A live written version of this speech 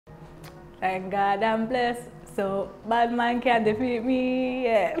Thank God I'm blessed, so bad man can't defeat me,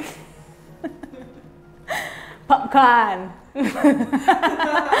 yeah. Popcorn.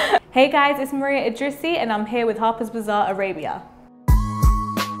 Hey guys, it's Mariah Idrissi and I'm here with Harper's Bazaar Arabia.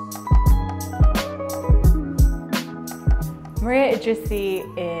 Mariah Idrissi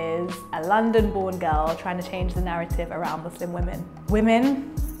is a London-born girl trying to change the narrative around Muslim women.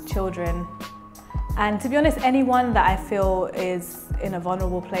 Women, children, and to be honest, anyone that I feel is in a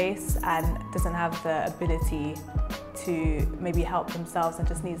vulnerable place and doesn't have the ability to maybe help themselves and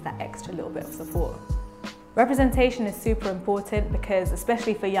just needs that extra little bit of support. Representation is super important because,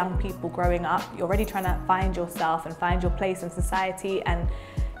 especially for young people growing up, you're already trying to find yourself and find your place in society, and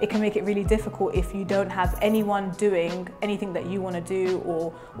it can make it really difficult if you don't have anyone doing anything that you want to do,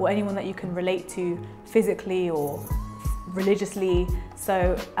 or anyone that you can relate to physically or religiously.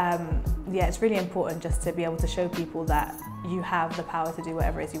 So yeah, it's really important just to be able to show people that you have the power to do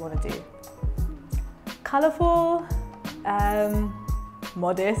whatever it is you want to do. Colourful,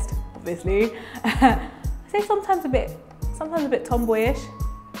 modest, obviously. I say sometimes a bit tomboyish.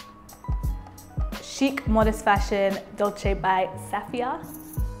 Chic, modest fashion, Dolce by Safia.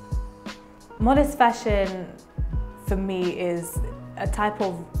 Modest fashion for me is a type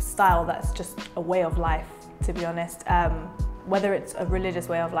of style that's just a way of life, to be honest. Whether it's a religious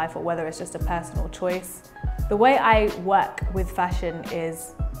way of life or whether it's just a personal choice. The way I work with fashion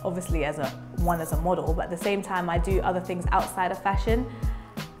is obviously as a model, but at the same time I do other things outside of fashion.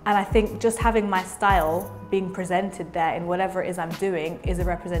 And I think just having my style being presented there in whatever it is I'm doing is a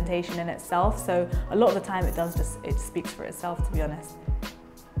representation in itself. So a lot of the time it speaks for itself, to be honest.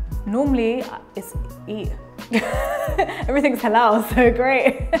 Normally it's eat. Everything's halal, so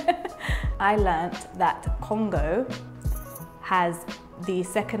great. I learned that Congo has the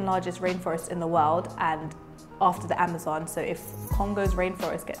second largest rainforest in the world, and after the Amazon. So if Congo's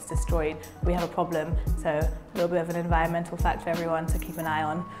rainforest gets destroyed, we have a problem. So a little bit of an environmental fact for everyone to keep an eye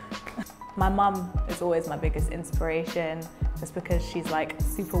on. My mum is always my biggest inspiration, just because she's like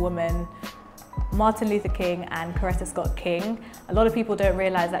superwoman. Martin Luther King and Coretta Scott King. A lot of people don't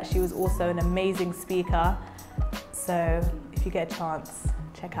realize that she was also an amazing speaker. So if you get a chance,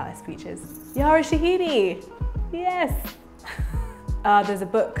 check out her speeches. Yara Shahidi, yes. There's a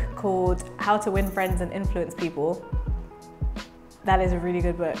book called How to Win Friends and Influence People. That is a really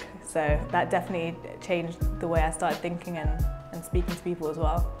good book. So that definitely changed the way I started thinking and speaking to people as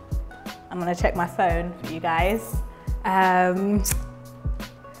well. I'm gonna check my phone for you guys.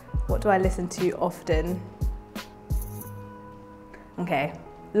 What do I listen to often? Okay,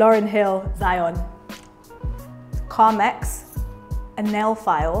 Lauryn Hill, Zion. Carmex, a nail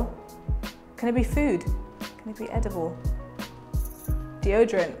file. Can it be food? Can it be edible?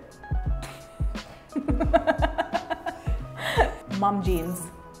 Deodorant. Mum jeans.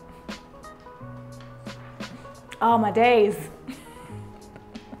 Oh, my days.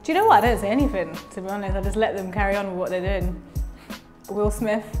 Do you know what? I don't say anything, to be honest. I just let them carry on with what they're doing. Will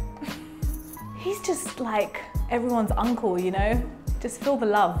Smith. He's just like everyone's uncle, you know? Just feel the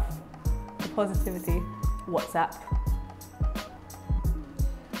love, the positivity. WhatsApp.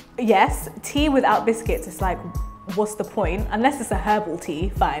 Yes, tea without biscuits is like, what's the point? Unless it's a herbal tea,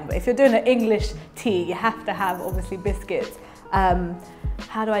 fine. But if you're doing an English tea, you have to have obviously biscuits.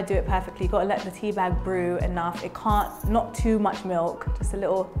 How do I do it perfectly? You've got to let the tea bag brew enough. It can't, not too much milk, just a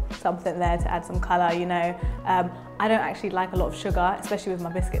little something there to add some color, you know. I don't actually like a lot of sugar, especially with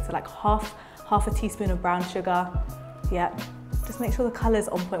my biscuits. So like half a teaspoon of brown sugar. Yeah, just make sure the color's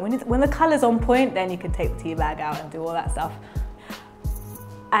on point. When the color's on point, then you can take the tea bag out and do all that stuff.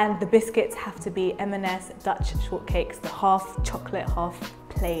 And the biscuits have to be M&S Dutch shortcakes, the half chocolate, half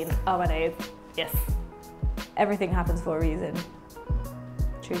plain. Oh my days, yes. Everything happens for a reason.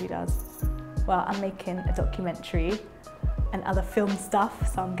 Truly does. Well, I'm making a documentary and other film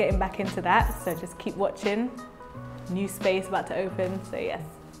stuff, so I'm getting back into that. So just keep watching. New space about to open, so yes.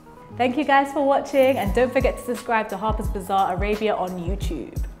 Thank you guys for watching, and don't forget to subscribe to Harper's Bazaar Arabia on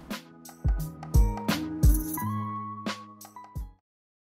YouTube.